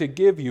and to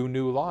give you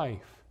new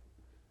life.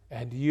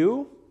 And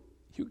you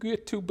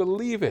get to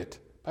believe it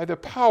by the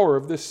power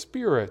of the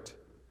Spirit.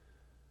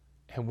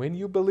 And when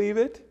you believe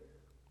it,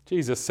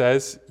 Jesus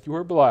says, you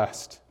are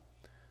blessed.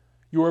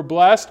 You are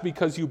blessed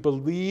because you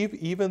believe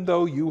even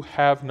though you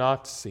have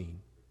not seen.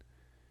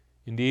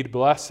 Indeed,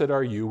 blessed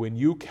are you when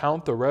you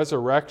count the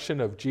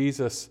resurrection of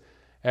Jesus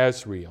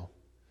as real.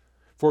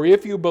 For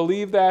if you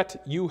believe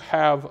that, you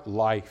have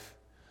life.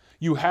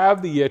 You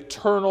have the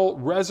eternal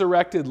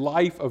resurrected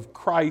life of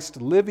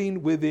Christ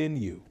living within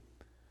you.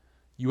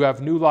 You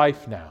have new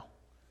life now,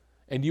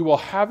 and you will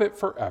have it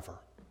forever.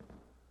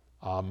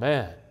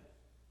 Amen.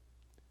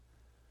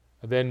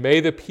 Then may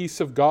the peace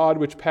of God,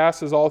 which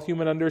passes all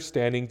human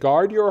understanding,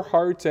 guard your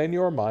hearts and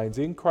your minds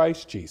in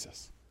Christ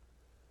Jesus.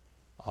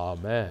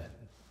 Amen.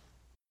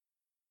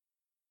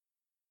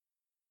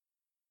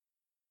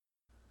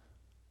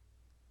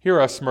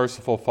 Hear us,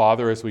 merciful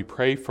Father, as we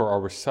pray for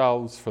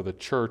ourselves, for the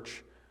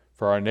church,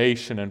 for our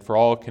nation, and for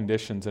all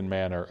conditions and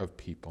manner of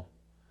people.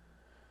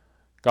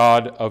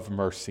 God of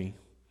mercy,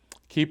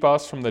 keep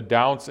us from the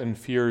doubts and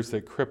fears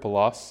that cripple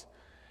us,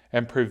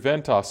 and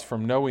prevent us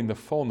from knowing the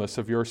fullness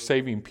of your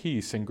saving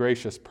peace and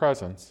gracious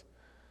presence.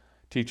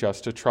 Teach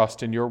us to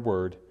trust in your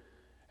word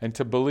and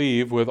to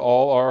believe with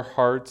all our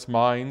hearts,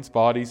 minds,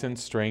 bodies, and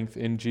strength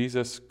in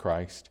Jesus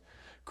Christ,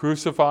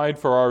 crucified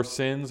for our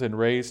sins and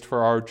raised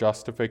for our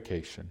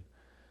justification.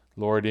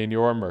 Lord, in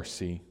your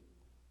mercy,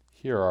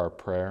 hear our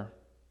prayer.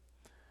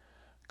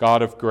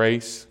 God of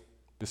grace,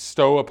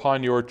 bestow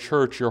upon your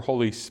church your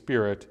Holy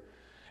Spirit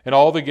and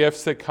all the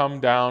gifts that come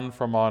down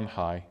from on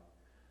high.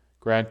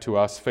 Grant to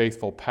us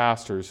faithful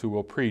pastors who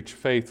will preach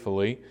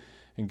faithfully,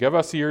 and give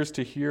us ears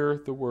to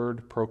hear the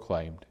word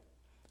proclaimed.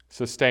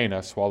 Sustain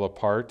us while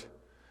apart,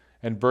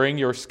 and bring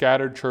your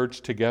scattered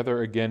church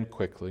together again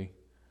quickly.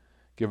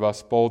 Give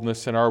us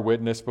boldness in our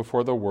witness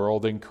before the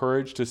world, and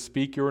courage to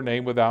speak your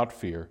name without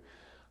fear.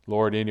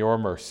 Lord, in your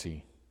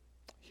mercy,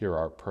 hear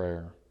our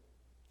prayer.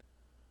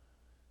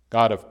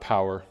 God of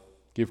power,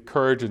 give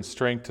courage and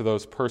strength to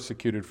those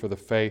persecuted for the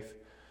faith,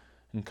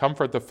 and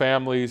comfort the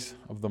families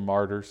of the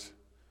martyrs.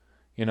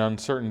 In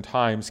uncertain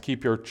times,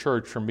 keep your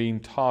church from being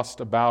tossed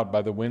about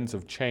by the winds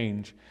of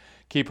change.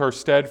 Keep her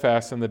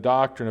steadfast in the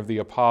doctrine of the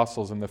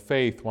apostles and the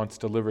faith once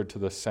delivered to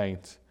the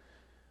saints.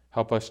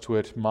 Help us to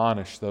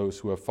admonish those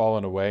who have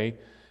fallen away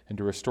and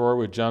to restore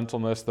with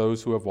gentleness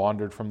those who have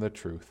wandered from the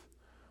truth.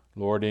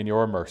 Lord, in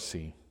your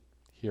mercy,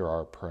 hear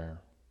our prayer.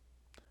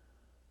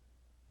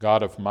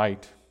 God of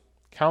might,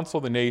 counsel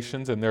the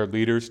nations and their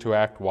leaders to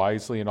act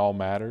wisely in all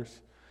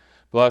matters.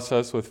 Bless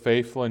us with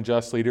faithful and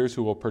just leaders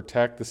who will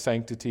protect the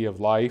sanctity of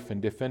life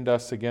and defend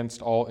us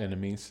against all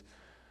enemies.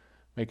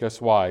 Make us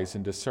wise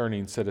and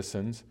discerning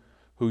citizens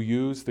who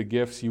use the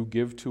gifts you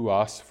give to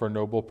us for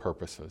noble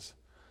purposes.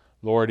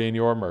 Lord, in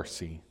your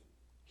mercy,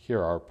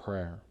 hear our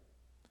prayer.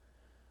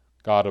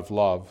 God of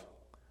love,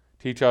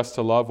 teach us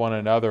to love one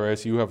another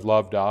as you have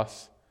loved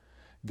us.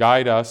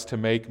 Guide us to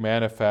make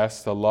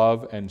manifest the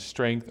love and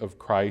strength of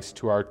Christ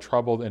to our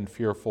troubled and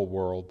fearful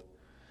world.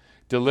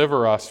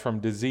 Deliver us from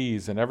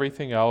disease and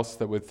everything else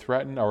that would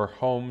threaten our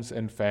homes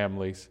and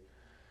families.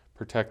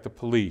 Protect the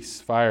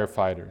police,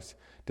 firefighters,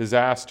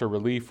 disaster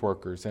relief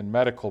workers, and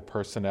medical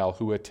personnel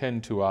who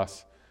attend to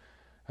us,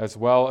 as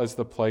well as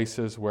the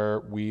places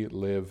where we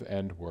live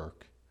and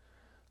work.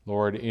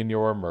 Lord, in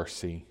your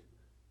mercy,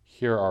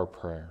 hear our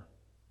prayer.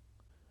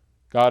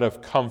 God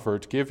of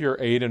comfort, give your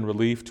aid and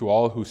relief to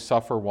all who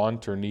suffer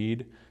want or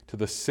need, to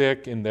the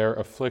sick in their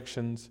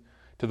afflictions,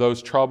 to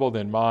those troubled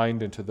in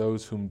mind, and to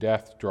those whom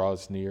death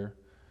draws near.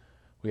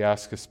 We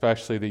ask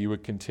especially that you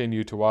would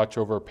continue to watch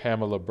over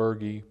Pamela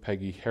Berge,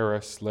 Peggy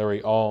Harris,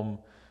 Larry Alm,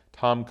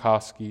 Tom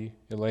Koski,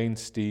 Elaine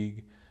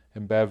Stieg,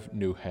 and Bev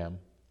Newham.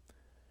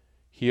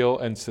 Heal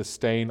and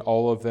sustain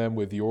all of them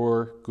with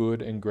your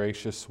good and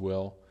gracious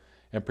will,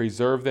 and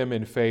preserve them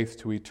in faith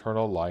to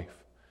eternal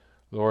life.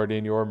 Lord,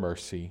 in your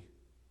mercy,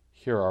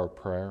 hear our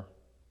prayer.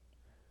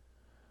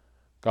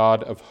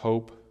 God of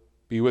hope,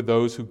 be with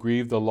those who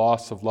grieve the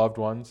loss of loved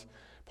ones.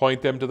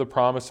 Point them to the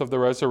promise of the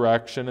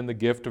resurrection and the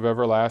gift of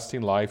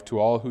everlasting life to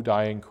all who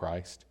die in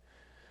Christ.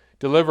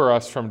 Deliver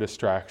us from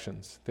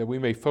distractions, that we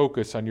may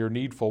focus on your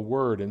needful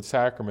word and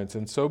sacraments,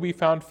 and so be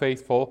found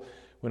faithful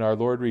when our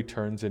Lord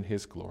returns in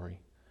his glory.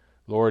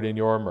 Lord, in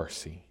your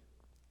mercy,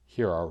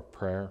 hear our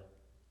prayer.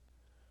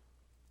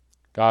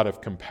 God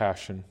of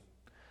compassion,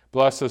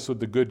 bless us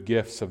with the good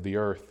gifts of the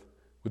earth,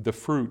 with the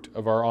fruit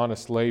of our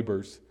honest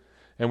labors,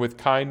 and with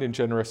kind and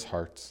generous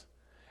hearts.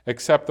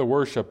 Accept the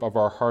worship of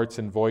our hearts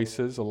and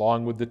voices,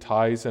 along with the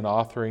tithes and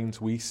offerings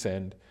we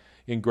send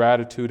in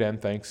gratitude and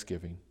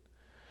thanksgiving.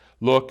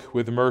 Look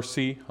with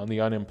mercy on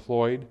the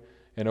unemployed,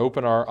 and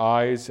open our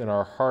eyes and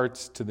our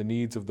hearts to the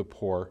needs of the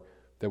poor,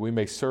 that we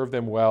may serve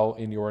them well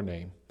in your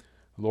name.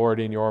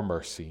 Lord, in your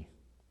mercy,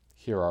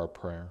 hear our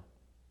prayer.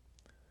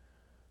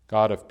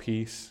 God of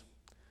peace,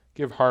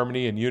 give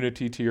harmony and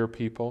unity to your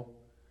people,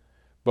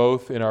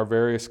 both in our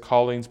various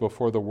callings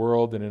before the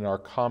world and in our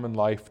common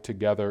life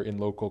together in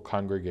local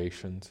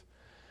congregations.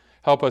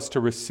 Help us to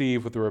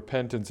receive with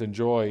repentance and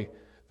joy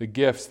the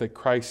gifts that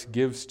Christ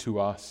gives to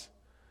us,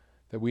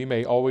 that we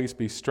may always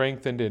be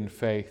strengthened in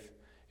faith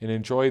and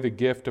enjoy the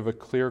gift of a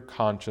clear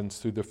conscience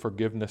through the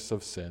forgiveness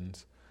of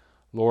sins.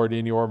 Lord,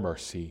 in your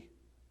mercy,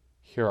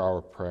 hear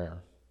our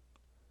prayer.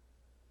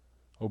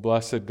 O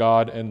blessed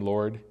God and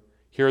Lord,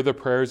 hear the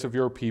prayers of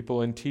your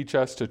people and teach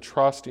us to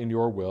trust in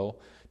your will,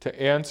 to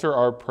answer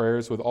our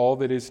prayers with all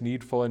that is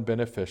needful and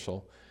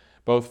beneficial,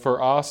 both for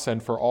us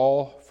and for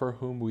all for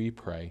whom we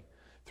pray.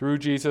 Through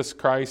Jesus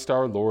Christ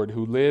our Lord,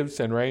 who lives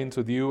and reigns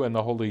with you and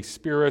the Holy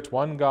Spirit,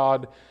 one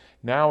God,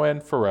 now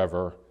and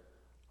forever.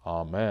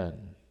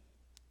 Amen.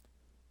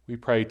 We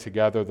pray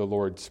together the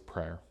Lord's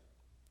Prayer.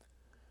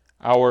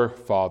 Our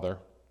Father,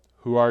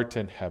 who art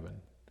in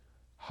heaven,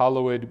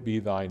 hallowed be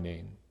thy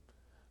name.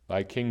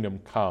 Thy kingdom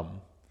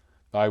come,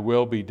 thy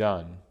will be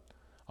done,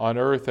 on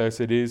earth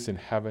as it is in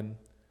heaven.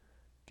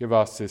 Give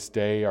us this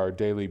day our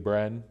daily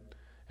bread,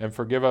 and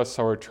forgive us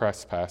our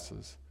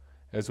trespasses,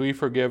 as we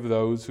forgive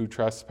those who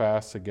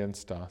trespass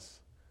against us.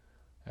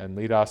 And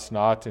lead us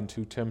not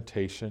into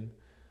temptation,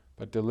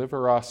 but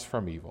deliver us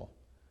from evil.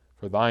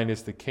 For thine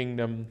is the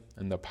kingdom,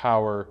 and the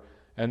power,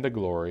 and the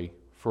glory,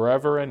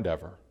 forever and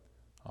ever.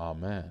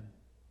 Amen.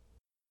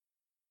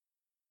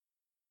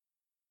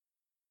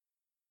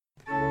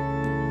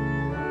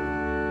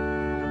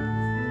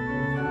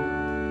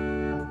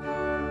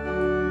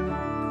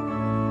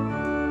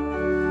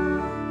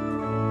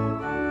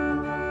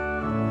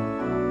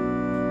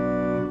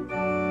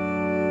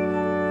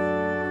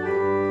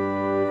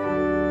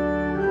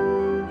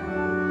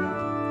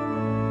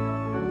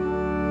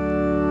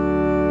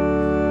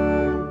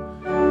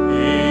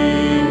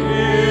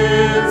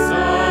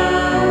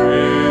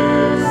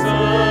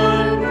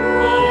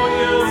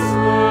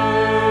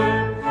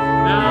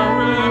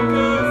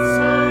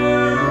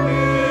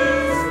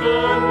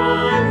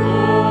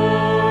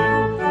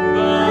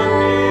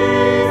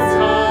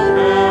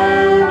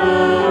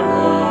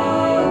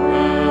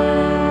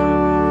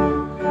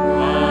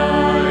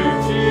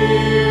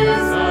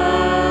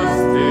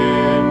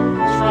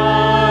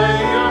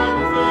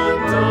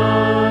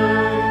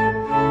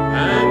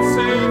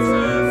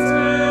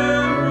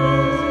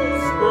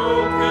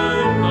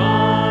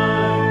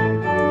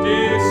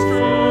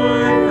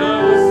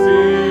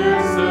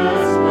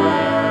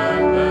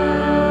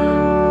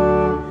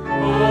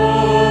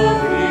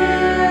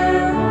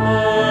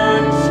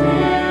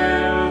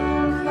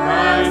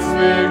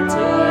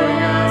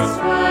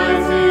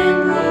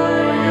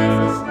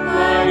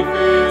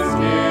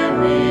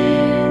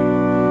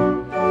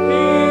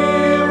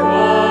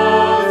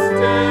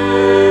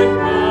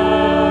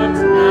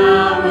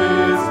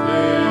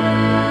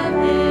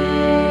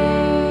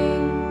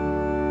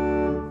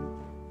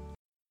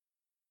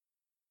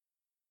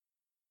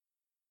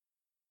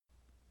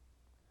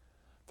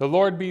 The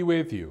Lord be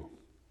with you,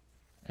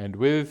 and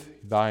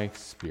with thy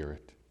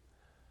spirit.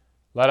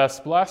 Let us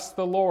bless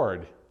the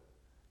Lord.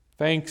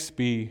 Thanks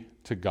be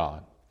to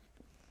God.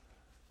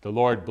 The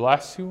Lord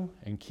bless you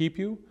and keep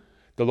you.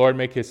 The Lord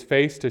make his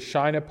face to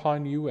shine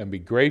upon you and be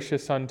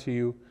gracious unto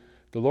you.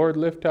 The Lord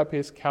lift up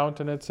his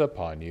countenance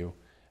upon you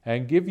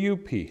and give you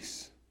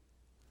peace.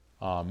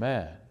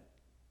 Amen.